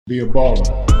Be a baller.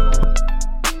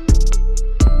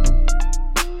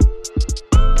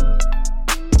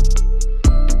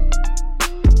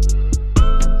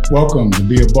 Welcome to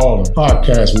Be a Baller,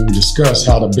 podcast where we discuss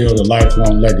how to build a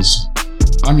lifelong legacy.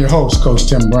 I'm your host, Coach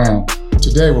Tim Brown.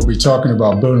 Today we'll be talking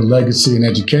about building legacy in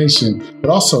education, but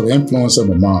also the influence of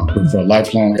a mom with a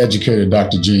lifelong educator,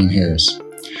 Dr. Jean Harris.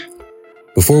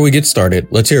 Before we get started,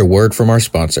 let's hear a word from our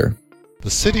sponsor. The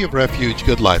City of Refuge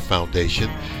Good Life Foundation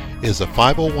is a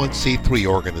 501c3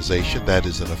 organization that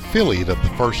is an affiliate of the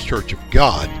First Church of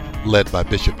God, led by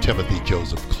Bishop Timothy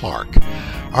Joseph Clark.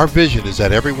 Our vision is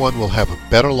that everyone will have a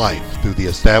better life through the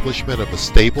establishment of a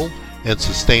stable and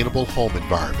sustainable home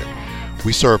environment.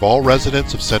 We serve all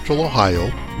residents of Central Ohio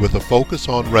with a focus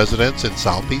on residents in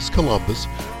Southeast Columbus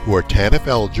who are TANF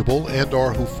eligible and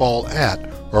or who fall at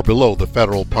or below the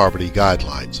federal poverty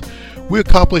guidelines. We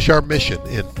accomplish our mission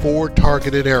in 4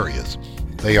 targeted areas.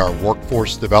 They are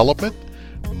workforce development,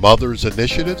 mothers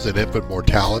initiatives and infant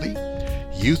mortality,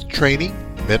 youth training,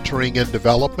 mentoring and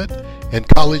development, and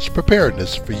college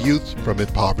preparedness for youth from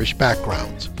impoverished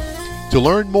backgrounds. To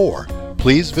learn more,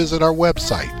 please visit our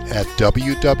website at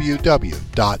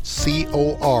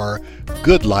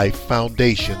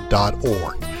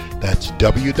www.corgoodlifefoundation.org. That's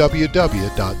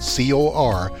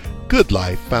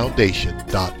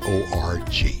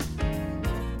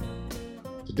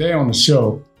www.corgoodlifefoundation.org. Today on the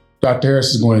show, Dr. Harris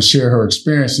is going to share her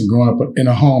experience in growing up in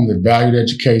a home that valued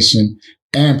education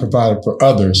and provided for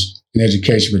others in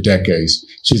education for decades.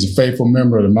 She's a faithful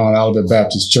member of the Mount Olivet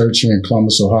Baptist Church here in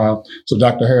Columbus, Ohio. So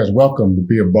Dr. Harris, welcome to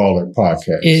Be a Baller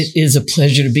podcast. It is a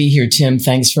pleasure to be here, Tim.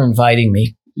 Thanks for inviting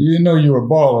me. You didn't know you were a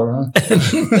baller, huh?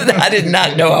 I did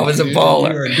not know I was a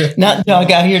baller. Not until I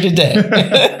got here today.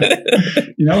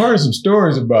 I heard some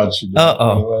stories about you.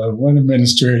 One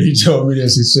administrator, he told me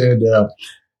this. He said,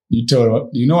 you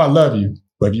told him, I love you,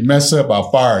 but if you mess up, I'll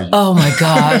fire you. Oh, my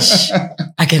gosh.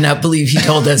 I cannot believe he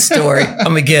told that story.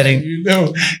 I'm going to get him.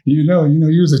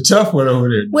 You was a tough one over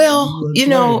there. Well,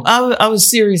 I was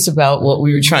serious about what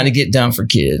we were trying to get done for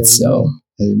kids.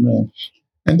 Amen.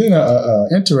 And then an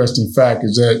interesting fact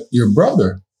is that your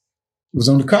brother was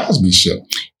on the Cosby Show.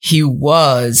 He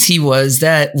was.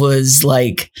 That was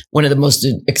like one of the most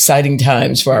exciting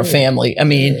times for our family. I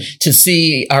mean, to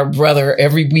see our brother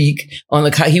every week on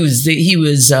he was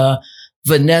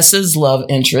Vanessa's love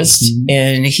interest,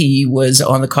 and he was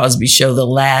on the Cosby Show the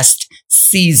last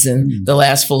season, the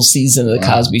last full season of the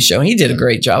Cosby Show. And he did a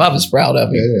great job. I was proud of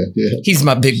him. Yeah. He's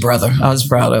my big brother. I was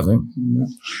proud of him.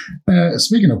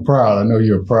 Speaking of proud, I know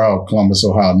you're a proud Columbus,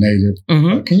 Ohio native.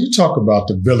 Mm-hmm. Can you talk about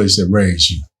the village that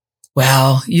raised you?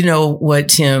 Well, you know what,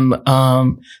 Tim?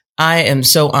 I am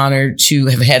so honored to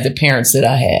have had the parents that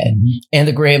I had and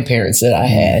the grandparents that I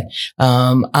had.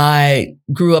 I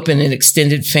grew up in an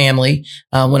extended family.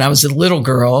 When I was a little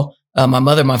girl, my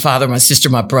mother, my father, my sister,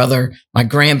 my brother, my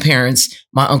grandparents,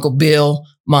 my Uncle Bill,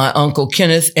 my Uncle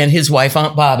Kenneth, and his wife,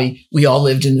 Aunt Bobby, we all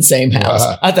lived in the same house.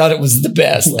 Wow. I thought it was the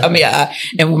best. Wow. I mean,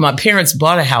 and when my parents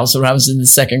bought a house when I was in the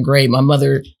 2nd grade, my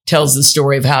mother tells the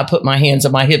story of how I put my hands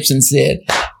on my hips and said,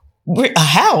 a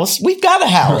house? We've got a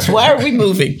house. Why are we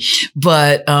moving?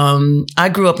 But I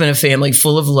grew up in a family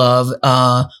full of love.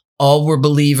 All were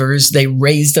believers. They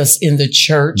raised us in the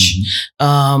church.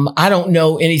 I don't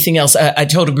know anything else. I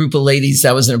told a group of ladies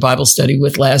I was in a Bible study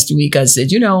with last week, I said,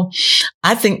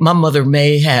 I think my mother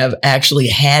may have actually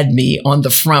had me on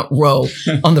the front row,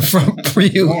 on the front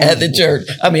pew at the church.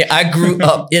 I mean, I grew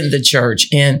up in the church,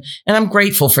 and I'm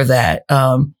grateful for that.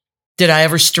 Did I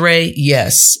ever stray?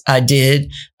 Yes, I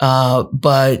did.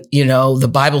 But, the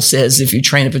Bible says if you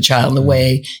train up a child in the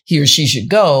way he or she should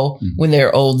go, when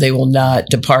they're old, they will not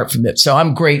depart from it. So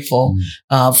I'm grateful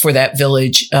for that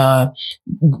village.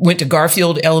 Went to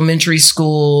Garfield Elementary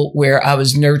School, where I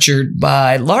was nurtured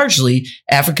by largely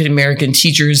African-American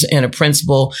teachers and a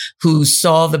principal who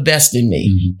saw the best in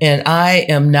me. And I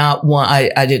am not one,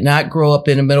 I did not grow up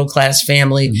in a middle-class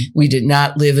family. We did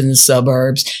not live in the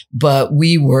suburbs, but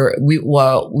we were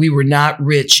not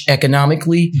rich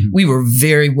economically. We were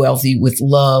very wealthy with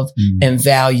love and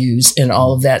values and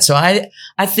all of that. So I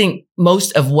think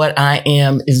most of what I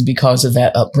am is because of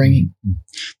that upbringing.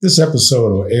 This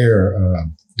episode will air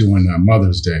during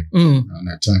Mother's Day on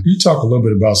that time. Can you talk a little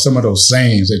bit about some of those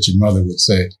sayings that your mother would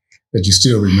say that you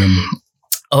still remember?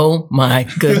 Oh, my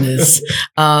goodness.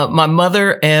 My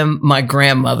mother and my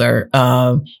grandmother,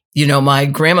 my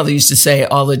grandmother used to say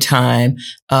all the time,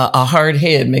 a hard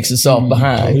head makes a soft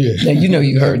behind. Oh, yeah. Now,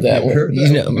 you heard that one.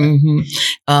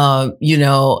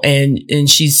 And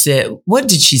she said, what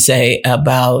did she say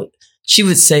about, she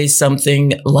would say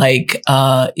something like,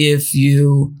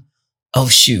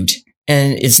 and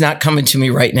it's not coming to me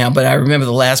right now, but I remember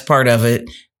the last part of it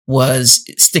was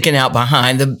sticking out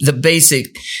behind. The basic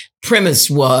premise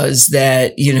was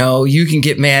that, you know, you can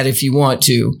get mad if you want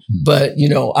to, but, you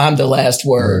know, I'm the last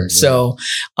word. Right. So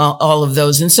all of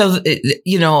those. And so,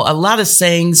 you know, a lot of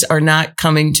sayings are not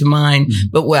coming to mind,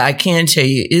 but what I can tell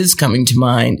you is coming to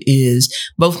mind is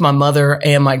both my mother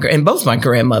and both my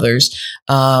grandmothers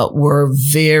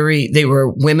they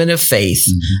were women of faith.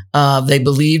 They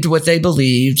believed what they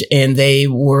believed, and they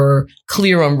were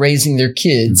clear on raising their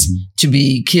kids to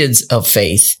be kids of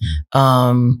faith.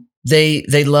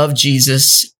 They loved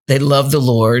Jesus. They loved the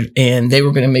Lord, and they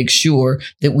were going to make sure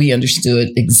that we understood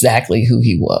exactly who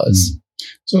he was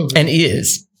and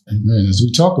is. Amen. As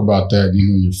we talk about that, you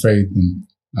know, your faith, and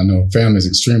I know family is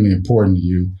extremely important to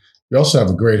you. You also have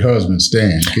a great husband,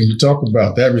 Stan. Can you talk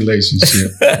about that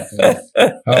relationship?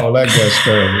 How all that got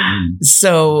started?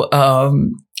 So,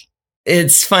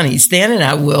 it's funny. Stan and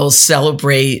I will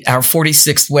celebrate our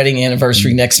 46th wedding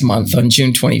anniversary next month on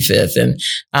June 25th. And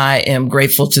I am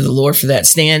grateful to the Lord for that.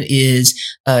 Stan is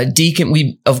a deacon.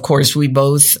 We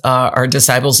both are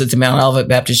disciples at the Mount Olivet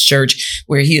Baptist Church,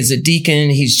 where he is a deacon.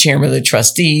 He's chairman of the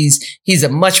trustees. He's a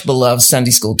much beloved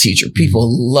Sunday school teacher. People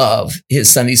love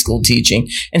his Sunday school teaching,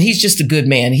 and he's just a good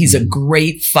man. He's a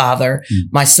great father.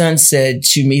 My son said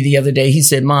to me the other day, he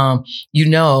said, "Mom, you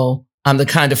know, I'm the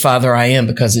kind of father I am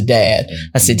because of Dad."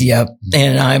 I said, "Yep."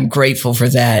 And I'm grateful for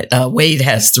that. Wade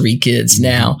has 3 kids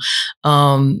now.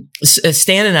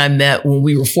 Stan and I met when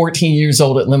we were 14 years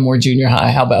old at Livermore Junior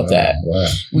High. How about that? Wow.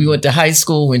 We went to high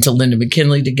school, went to Linda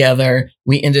McKinley together.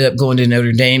 We ended up going to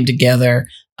Notre Dame together.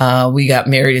 We got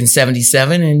married in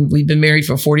 1977, and we've been married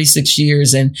for 46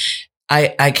 years. And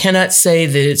I cannot say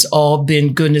that it's all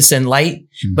been goodness and light,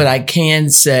 but I can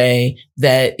say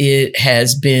that it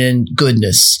has been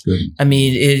goodness. Good. I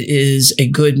mean, it is a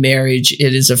good marriage.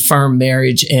 It is a firm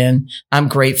marriage, and I'm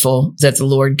grateful that the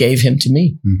Lord gave him to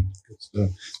me. Good stuff.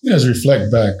 As we reflect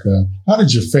back, how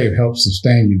did your faith help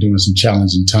sustain you during some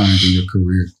challenging times in your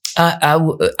career?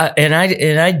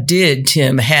 I did,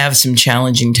 Tim, have some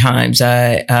challenging times.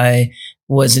 I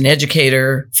was an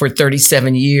educator for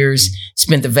 37 years,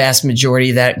 spent the vast majority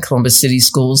of that in Columbus City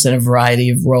Schools in a variety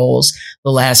of roles,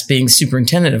 the last being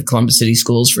superintendent of Columbus City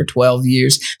Schools for 12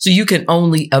 years. So you can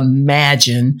only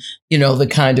imagine, you know, the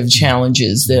kind of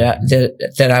challenges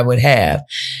that I would have.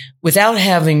 Without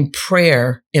having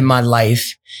prayer in my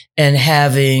life and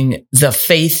having the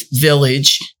faith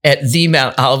village at the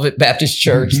Mount Olivet Baptist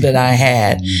Church that I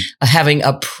had, having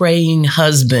a praying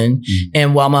husband,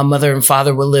 and while my mother and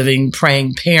father were living,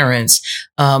 praying parents,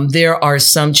 there are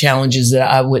some challenges that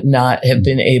I would not have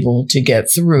been able to get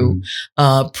through.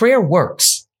 Prayer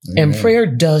works. Amen. And prayer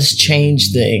does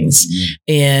change things.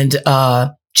 And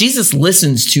Jesus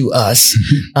listens to us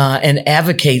and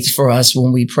advocates for us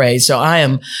when we pray. So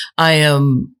I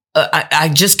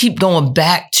just keep going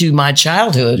back to my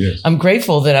childhood. Yes. I'm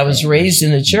grateful that I was raised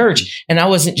in the church, and I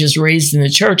wasn't just raised in the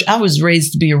church. I was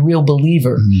raised to be a real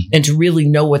believer and to really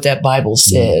know what that Bible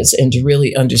says and to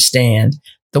really understand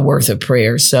the worth of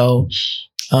prayer. So,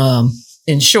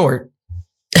 in short,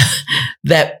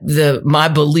 that my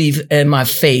belief and my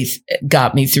faith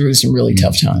got me through some really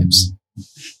tough times.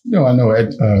 You know, I know,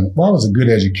 why was a good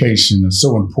education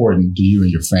so important to you and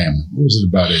your family? What was it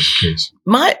about education?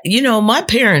 My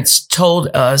parents told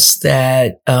us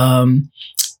that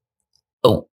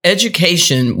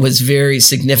education was very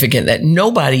significant, that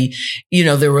nobody, you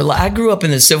know, I grew up in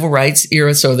the civil rights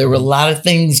era, so there were a lot of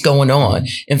things going on.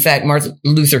 In fact, Martin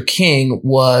Luther King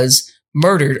was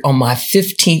murdered on my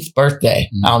 15th birthday.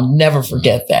 I'll never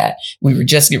forget that. We were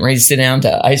just getting ready to sit down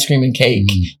to ice cream and cake,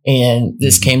 and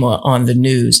this came on the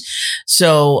news.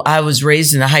 So I was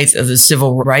raised in the height of the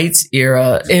civil rights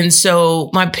era. And so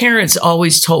my parents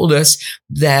always told us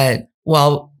that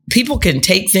while people can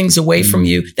take things away from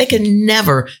you, they can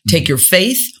never take your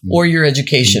faith or your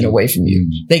education away from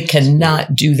you. They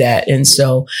cannot do that. And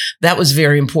so that was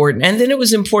very important. And then it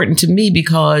was important to me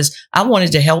because I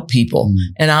wanted to help people.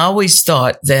 And I always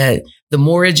thought that the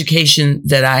more education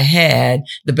that I had,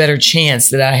 the better chance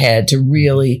that I had to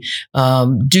really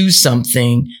do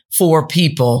something for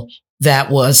people that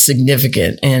was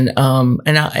significant. And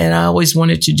I always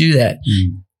wanted to do that.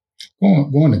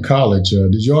 Going to college,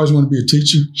 did you always want to be a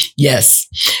teacher? Yes.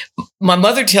 My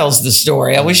mother tells the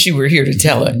story. I wish you were here to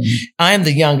tell it. I am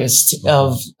the youngest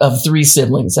of 3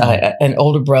 siblings, an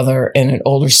older brother and an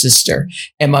older sister.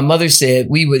 And my mother said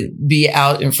we would be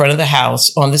out in front of the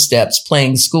house on the steps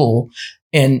playing school.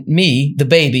 And me, the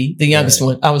baby, the youngest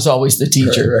one, I was always the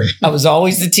teacher. I was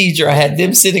always the teacher. I had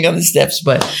them sitting on the steps,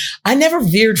 but I never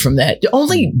veered from that.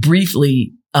 Only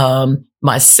briefly,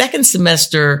 my second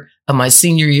semester of my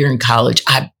senior year in college,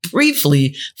 I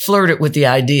briefly flirted with the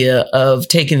idea of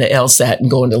taking the LSAT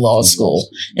and going to law school.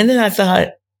 And then I thought,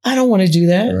 I don't want to do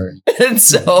that. Right. And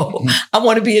so I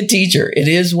want to be a teacher. It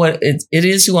is who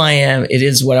I am. It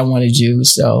is what I want to do.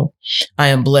 So I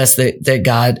am blessed that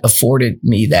God afforded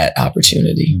me that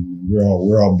opportunity.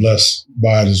 We're all blessed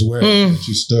by it as well.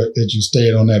 That you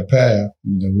stayed on that path.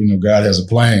 We know God has a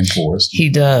plan for us. He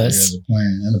does. He has a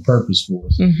plan and a purpose for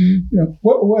us.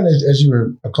 What as you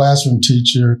were a classroom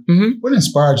teacher, what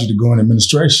inspired you to go into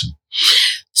administration?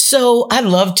 So I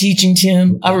loved teaching,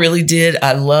 Tim. I really did.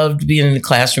 I loved being in the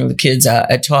classroom with the kids.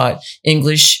 I taught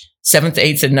English 7th,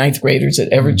 8th, and 9th graders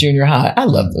at Everett Junior High. I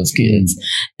love those kids.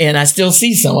 And I still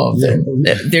see some of them.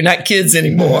 They're not kids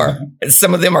anymore.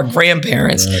 Some of them are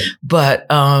grandparents. Right. But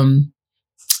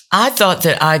I thought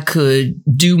that I could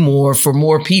do more for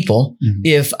more people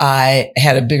if I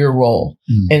had a bigger role.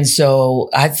 And so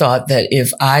I thought that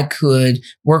if I could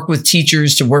work with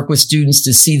teachers, to work with students,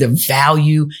 to see the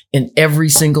value in every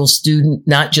single student,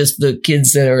 not just the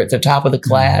kids that are at the top of the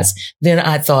class, then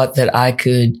I thought that I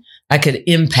could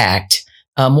impact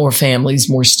more families,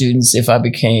 more students if I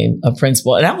became a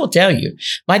principal. And I will tell you,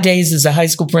 my days as a high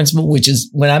school principal, which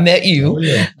is when I met you,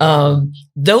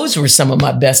 those were some of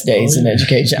my best days in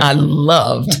education. I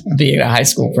loved being a high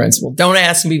school principal. Don't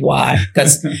ask me why,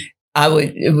 because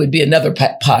it would be another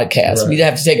podcast. Right. We'd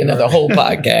have to take another whole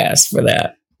podcast for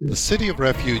that. The City of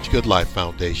Refuge Good Life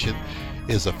Foundation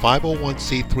is a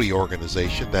 501c3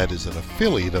 organization that is an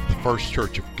affiliate of the First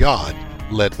Church of God,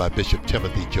 led by Bishop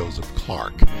Timothy Joseph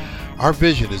Clark. Our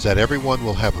vision is that everyone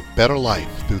will have a better life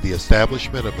through the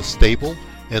establishment of a stable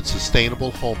and sustainable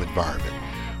home environment.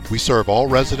 We serve all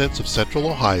residents of Central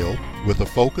Ohio with a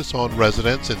focus on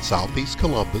residents in Southeast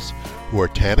Columbus who are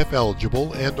TANF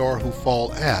eligible and/or who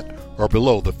fall at or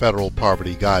below the federal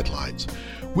poverty guidelines.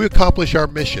 We accomplish our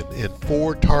mission in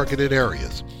 4 targeted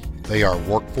areas. They are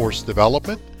workforce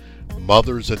development,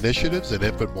 mothers initiatives and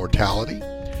infant mortality,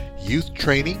 youth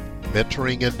training,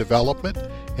 mentoring and development,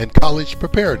 and college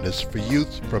preparedness for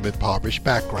youth from impoverished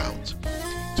backgrounds.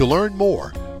 To learn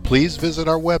more, please visit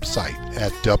our website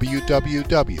at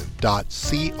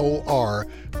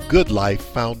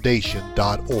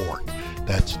www.corgoodlifefoundation.org.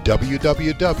 That's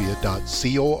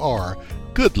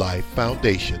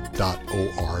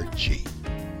www.corgoodlifefoundation.org.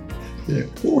 Yeah.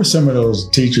 Who were some of those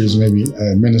teachers, maybe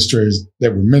administrators,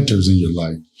 that were mentors in your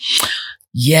life?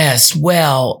 Yes.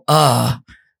 Well,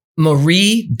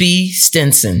 Marie B.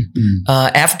 Stinson,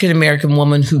 African-American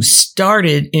woman who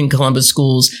started in Columbus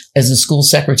schools as a school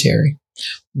secretary,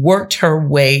 worked her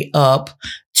way up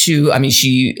to,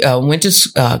 she went to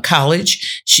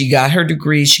college. She got her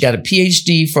degree. She got a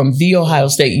PhD from The Ohio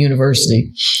State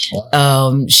University.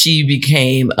 She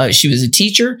was a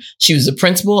teacher. She was a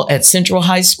principal at Central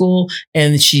High School.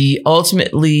 And she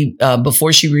ultimately,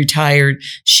 before she retired,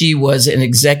 she was an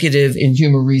executive in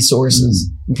human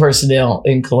resources and personnel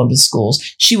in Columbus schools.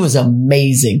 She was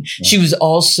amazing. She was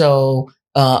also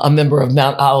a member of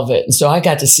Mount Olivet. And so I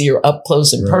got to see her up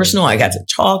close and personal. I got to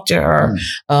talk to her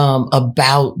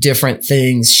about different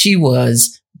things. She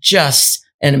was just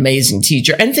an amazing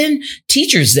teacher. And then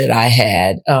teachers that I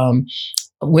had,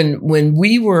 when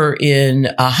we were in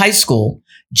high school,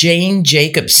 Jane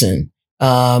Jacobson,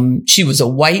 she was a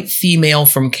white female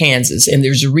from Kansas. And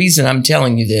there's a reason I'm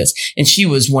telling you this. And she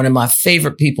was one of my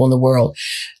favorite people in the world.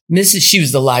 She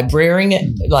was the librarian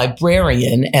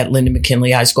at Lyndon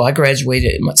McKinley High School.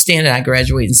 Stan and I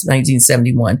graduated in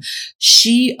 1971.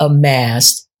 She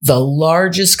amassed the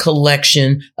largest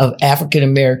collection of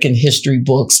African-American history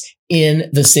books in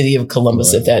the city of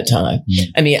Columbus at that time.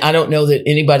 I don't know that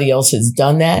anybody else has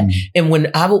done that. And when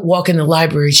I would walk in the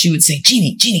library, she would say,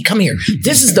 Jeannie, come here.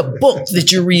 This is the book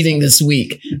that you're reading this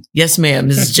week. Yes, ma'am.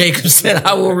 Mrs. Jacobson,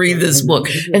 I will read this book.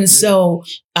 And so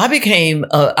I became,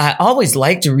 I always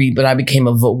liked to read, but I became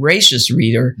a voracious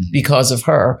reader because of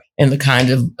her and the kind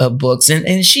of books. And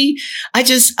I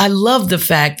love the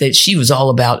fact that she was all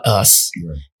about us.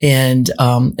 And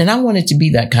I wanted to be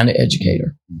that kind of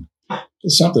educator.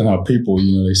 It's something how people,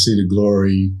 they see the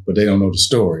glory, but they don't know the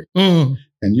story. And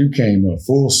you came a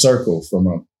full circle from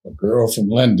a girl from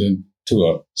London to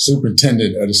a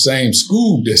superintendent of the same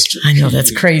school district. I know,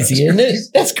 that's crazy, isn't it?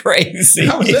 That's crazy.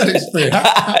 How was that experience?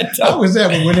 How was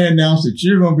that when they announced that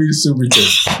you're going to be the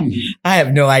superintendent? I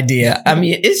have no idea.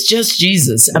 It's just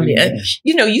Jesus.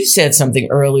 You said something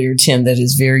earlier, Tim, that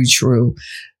is very true.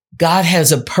 God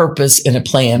has a purpose and a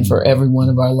plan for every one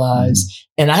of our lives.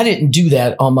 And I didn't do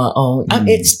that on my own.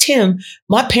 It's Tim.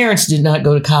 My parents did not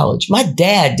go to college. My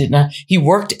dad did not. He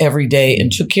worked every day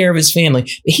and took care of his family, but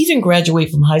he didn't graduate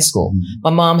from high school.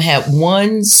 My mom had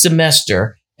one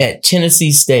semester at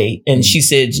Tennessee State. And she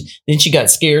said, then she got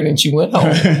scared and she went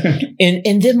home.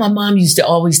 And then my mom used to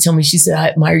always tell me, she said, I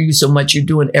admire you so much. You're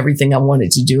doing everything I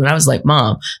wanted to do. And I was like,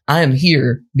 Mom, I am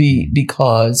here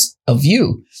because of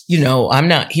you. I'm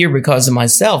not here because of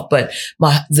myself, but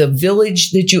the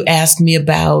village that you asked me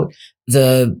about,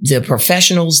 the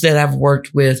professionals that I've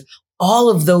worked with, all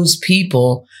of those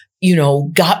people,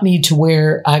 got me to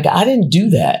where I didn't do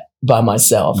that by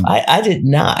myself. I did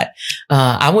not.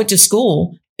 I went to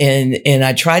school and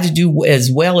I tried to do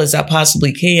as well as I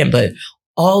possibly can, but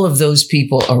all of those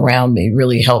people around me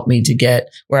really helped me to get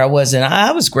where I was. And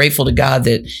I was grateful to God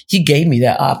that he gave me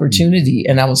that opportunity,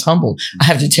 and I was humbled. I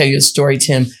have to tell you a story,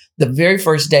 Tim. The very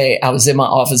first day I was in my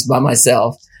office by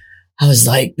myself, I was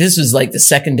like, this was like the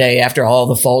second day after all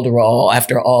the folderol,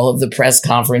 after all of the press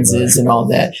conferences and all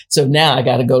that. So now I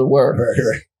got to go to work.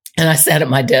 Right. And I sat at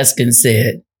my desk and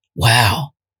said,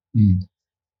 wow,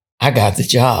 I got the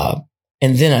job.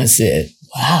 And then I said,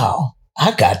 wow,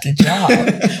 I got the job,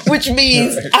 which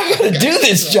means I got to do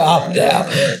this job now.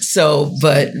 So,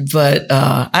 but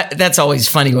that's always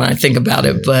funny when I think about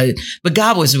it. But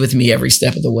God was with me every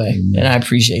step of the way, and I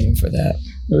appreciate him for that.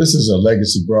 This is a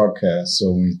legacy broadcast.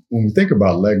 So when we think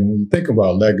about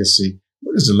legacy,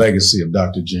 what is the legacy of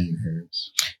Dr. Gene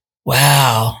Harris?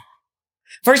 Wow.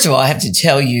 First of all, I have to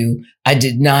tell you, I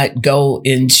did not go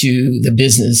into the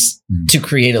business to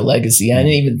create a legacy. I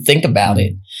didn't even think about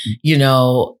it.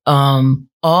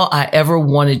 All I ever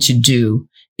wanted to do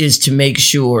is to make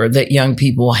sure that young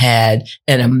people had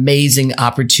an amazing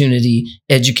opportunity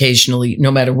educationally, no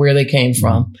matter where they came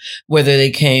from, whether they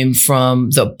came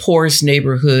from the poorest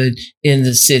neighborhood in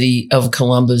the city of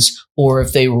Columbus, or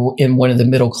if they were in one of the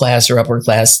middle class or upper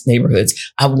class neighborhoods.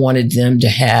 I wanted them to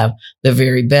have the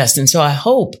very best. And so I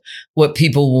hope what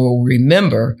people will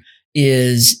remember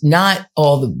is not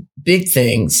all the big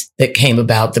things that came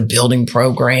about, the building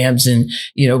programs and,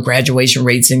 graduation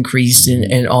rates increased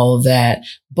and all of that,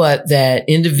 but that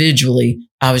individually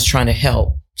I was trying to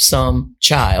help some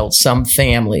child, some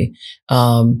family,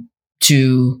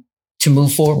 to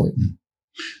move forward.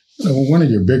 One of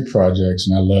your big projects,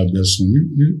 and I love this one,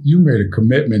 you made a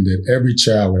commitment that every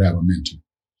child would have a mentor.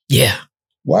 Yeah.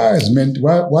 Why is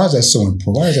that so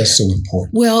important? Why is that so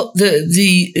important? Well,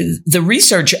 the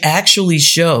research actually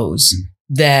shows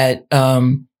that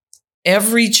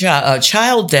every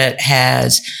child that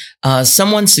has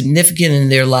someone significant in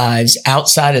their lives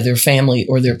outside of their family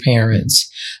or their parents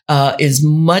is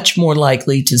much more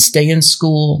likely to stay in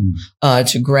school,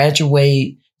 to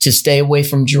graduate, to stay away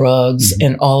from drugs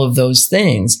and all of those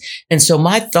things. And so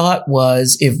my thought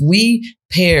was, if we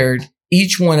paired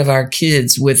each one of our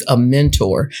kids with a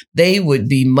mentor, they would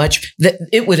be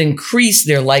it would increase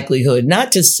their likelihood,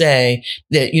 not to say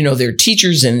that, their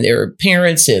teachers and their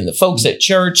parents and the folks at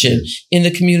church and in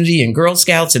the community and Girl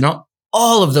Scouts and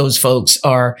all of those folks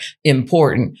are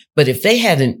important. But if they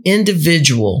had an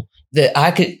individual that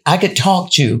I could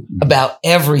talk to about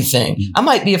everything. I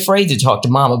might be afraid to talk to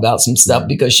Mom about some stuff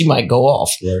because she might go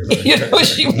off.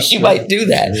 She might do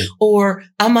that. Or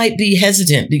I might be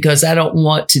hesitant because I don't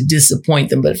want to disappoint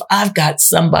them. But if I've got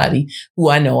somebody who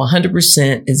I know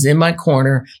 100% is in my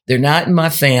corner, they're not in my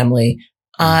family,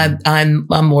 I'm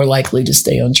more likely to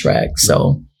stay on track.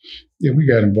 So, yeah, we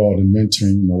got involved in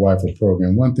mentoring my wife a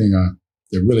program. One thing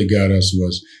that really got us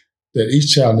was that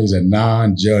each child needs a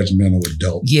non-judgmental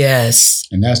adult. Yes.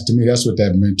 And to me, that's what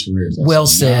that mentor is. That's well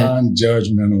said.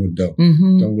 Non-judgmental adult.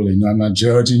 Don't really know. I'm not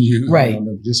judging you. Right.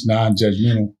 Just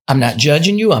non-judgmental. I'm not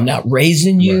judging you. I'm not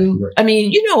raising you. Right. I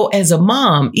mean, as a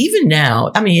mom, even now,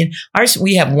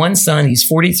 we have one son. He's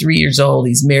 43 years old.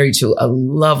 He's married to a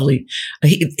lovely,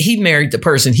 he married the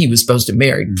person he was supposed to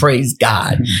marry. Praise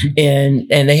God. And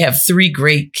they have 3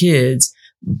 great kids.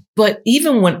 But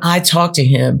even when I talk to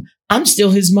him, I'm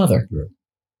still his mother.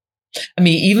 Right.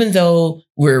 Even though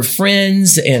we're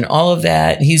friends and all of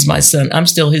that, he's my son, I'm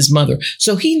still his mother.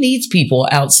 So he needs people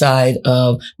outside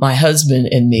of my husband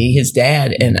and me, his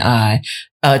dad and I,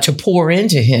 to pour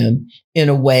into him in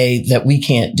a way that we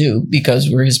can't do because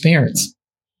we're his parents.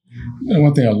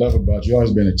 One thing I love about you, you've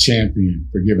always been a champion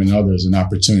for giving others an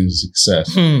opportunity to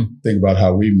success. Think about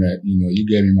how we met. You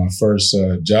gave me my first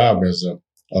job as a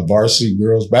varsity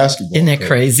girls basketball Isn't that coach.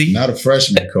 Crazy? Not a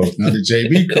freshman coach, not a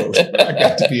JV coach. I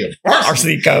got to be a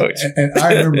varsity coach. And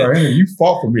I remember you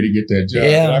fought for me to get that job.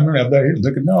 Yeah. And I remember I was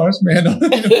looking, no, this man,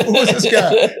 who is this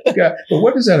guy? But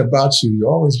what is that about you? You've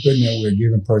always been that way,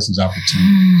 giving persons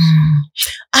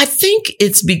opportunities. I think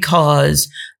it's because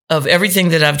of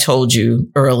everything that I've told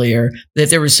you earlier, that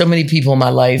there were so many people in my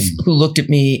life who looked at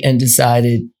me and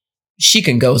decided, she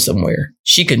can go somewhere.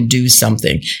 She can do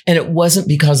something. And it wasn't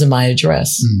because of my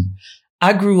address.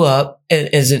 I grew up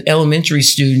as an elementary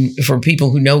student, for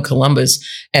people who know Columbus,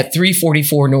 at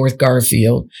 344 North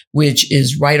Garfield, which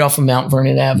is right off of Mount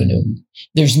Vernon Avenue.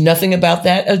 There's nothing about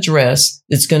that address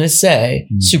that's going to say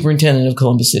Superintendent of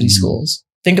Columbus City Schools.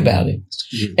 Think about it.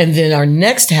 And then our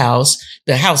next house,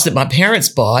 the house that my parents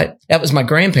bought, that was my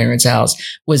grandparents' house,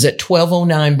 was at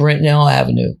 1209 Brentnell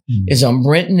Avenue. It's on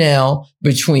Brentnell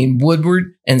between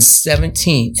Woodward and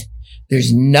 17th.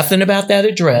 There's nothing about that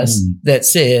address that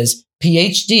says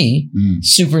PhD,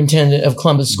 Superintendent of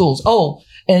Columbus Schools. Oh,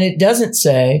 and it doesn't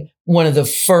say one of the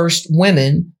first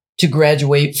women to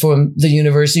graduate from the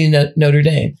University of Notre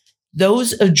Dame.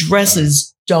 Those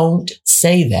addresses don't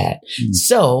say that.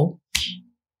 So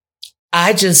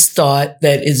I just thought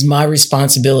that it's my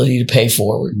responsibility to pay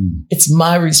forward. It's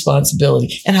my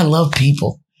responsibility. And I love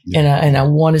people. And I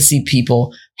want to see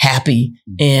people happy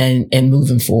and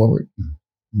moving forward.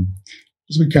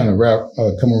 As we kind of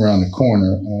come around the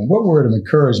corner, what word of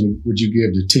encouragement would you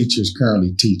give to teachers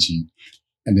currently teaching?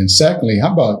 And then secondly,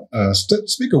 how about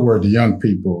speak a word to young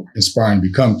people inspiring to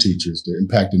become teachers to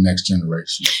impact the next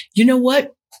generation? You know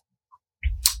what?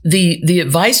 The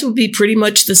advice would be pretty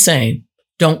much the same.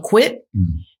 Don't quit.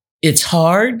 It's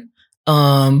hard.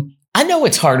 I know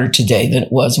it's harder today than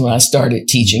it was when I started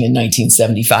teaching in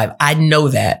 1975. I know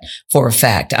that for a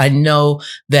fact. I know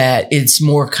that it's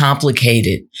more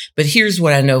complicated, but here's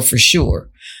what I know for sure.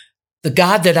 The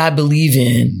God that I believe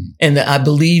in and that I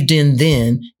believed in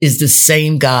then is the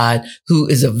same God who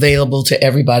is available to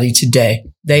everybody today.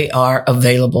 They are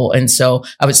available. And so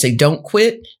I would say don't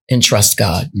quit and trust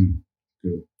God.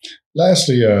 Good.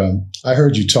 Lastly, I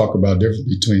heard you talk about the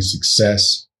difference between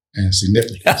success and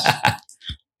significance.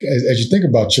 As you think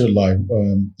about your life,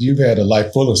 you've had a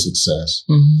life full of success.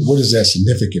 What is that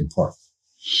significant part?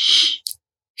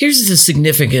 Here's the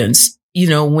significance. You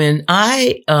know, when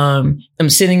I am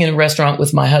sitting in a restaurant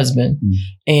with my husband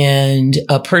and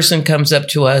a person comes up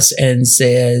to us and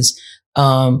says,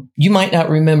 you might not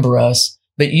remember us,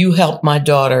 but you helped my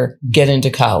daughter get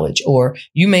into college, or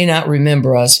you may not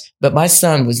remember us, but my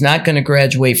son was not going to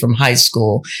graduate from high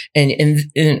school. And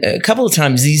a couple of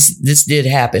times this did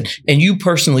happen. And you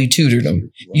personally tutored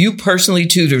them. You personally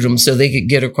tutored them so they could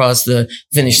get across the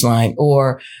finish line.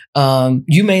 Or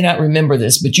you may not remember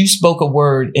this, but you spoke a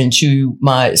word into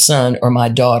my son or my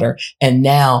daughter, and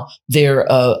now they're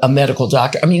a medical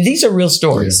doctor. I mean, these are real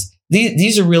stories. Yeah.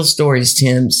 These are real stories,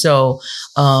 Tim. So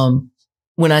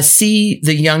when I see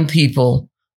the young people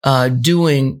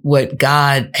doing what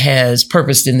God has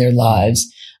purposed in their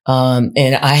lives,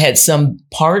 and I had some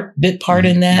part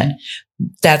in that,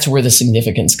 that's where the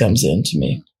significance comes in to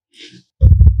me.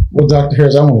 Well, Dr.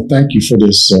 Harris, I want to thank you for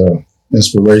this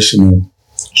inspirational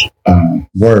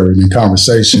word and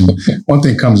conversation. One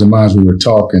thing comes to mind as we were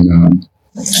talking,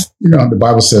 the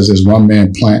Bible says as one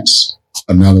man plants,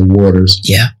 another waters,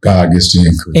 God gets the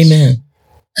increase. Amen.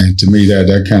 And to me,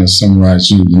 that kind of summarizes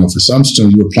you. You know, for some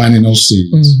students, you were planting those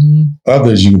seeds.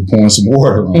 Others, you were pouring some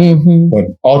water on. But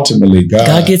ultimately,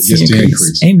 God gets the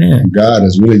increase. Amen. And God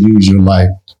has really used your life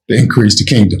to increase the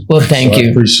kingdom. Well, thank you.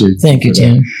 I appreciate it. Thank you,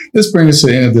 Tim. This brings us to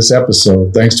the end of this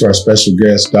episode. Thanks to our special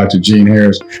guest, Dr. Jean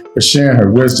Harris, for sharing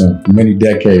her wisdom from many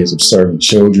decades of serving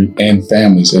children and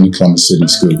families in the Columbus City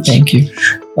Schools. Thank you.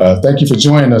 Thank you for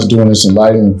joining us during this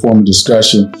enlightening and informative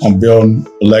discussion on building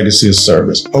a legacy of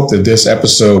service. Hope that this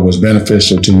episode was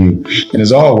beneficial to you. And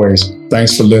as always,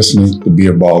 thanks for listening to Be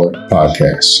a Baller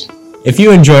podcast. If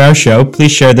you enjoy our show,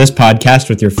 please share this podcast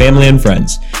with your family and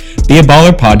friends. Be a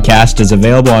Baller podcast is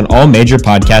available on all major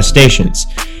podcast stations.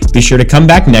 Be sure to come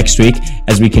back next week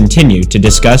as we continue to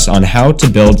discuss on how to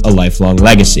build a lifelong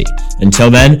legacy. Until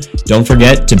then, don't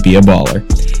forget to be a baller.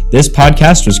 This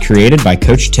podcast was created by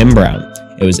Coach Tim Brown.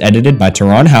 It was edited by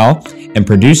Teron Howell and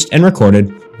produced and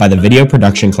recorded by the video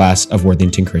production class of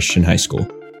Worthington Christian High School.